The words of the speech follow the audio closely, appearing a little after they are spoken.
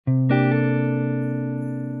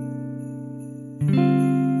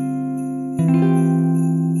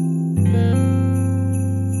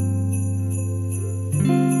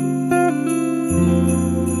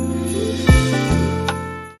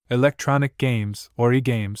electronic games, or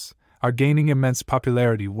e-games, are gaining immense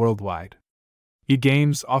popularity worldwide.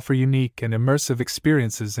 E-games offer unique and immersive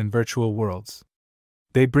experiences in virtual worlds.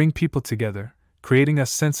 They bring people together, creating a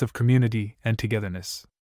sense of community and togetherness.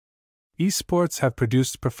 Esports have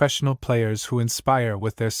produced professional players who inspire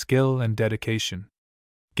with their skill and dedication.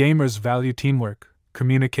 Gamers value teamwork,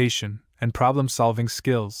 communication, and problem-solving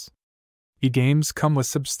skills. E-games come with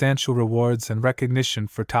substantial rewards and recognition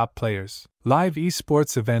for top players. Live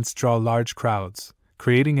esports events draw large crowds,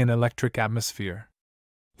 creating an electric atmosphere.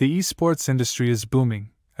 The esports industry is booming,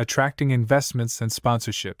 attracting investments and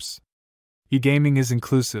sponsorships. E-gaming is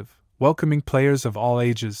inclusive, welcoming players of all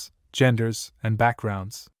ages, genders, and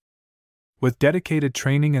backgrounds. With dedicated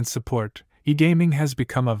training and support, e-gaming has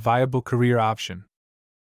become a viable career option.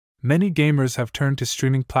 Many gamers have turned to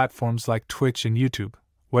streaming platforms like Twitch and YouTube,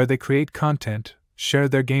 where they create content, share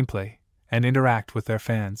their gameplay, and interact with their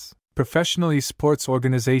fans. Professional esports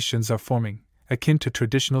organizations are forming, akin to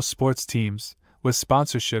traditional sports teams, with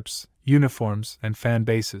sponsorships, uniforms, and fan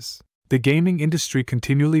bases. The gaming industry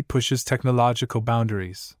continually pushes technological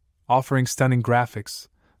boundaries, offering stunning graphics,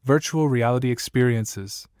 virtual reality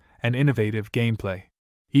experiences, and innovative gameplay.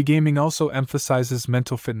 E-gaming also emphasizes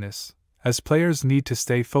mental fitness, as players need to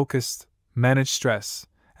stay focused, manage stress,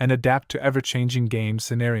 and adapt to ever-changing game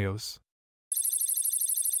scenarios.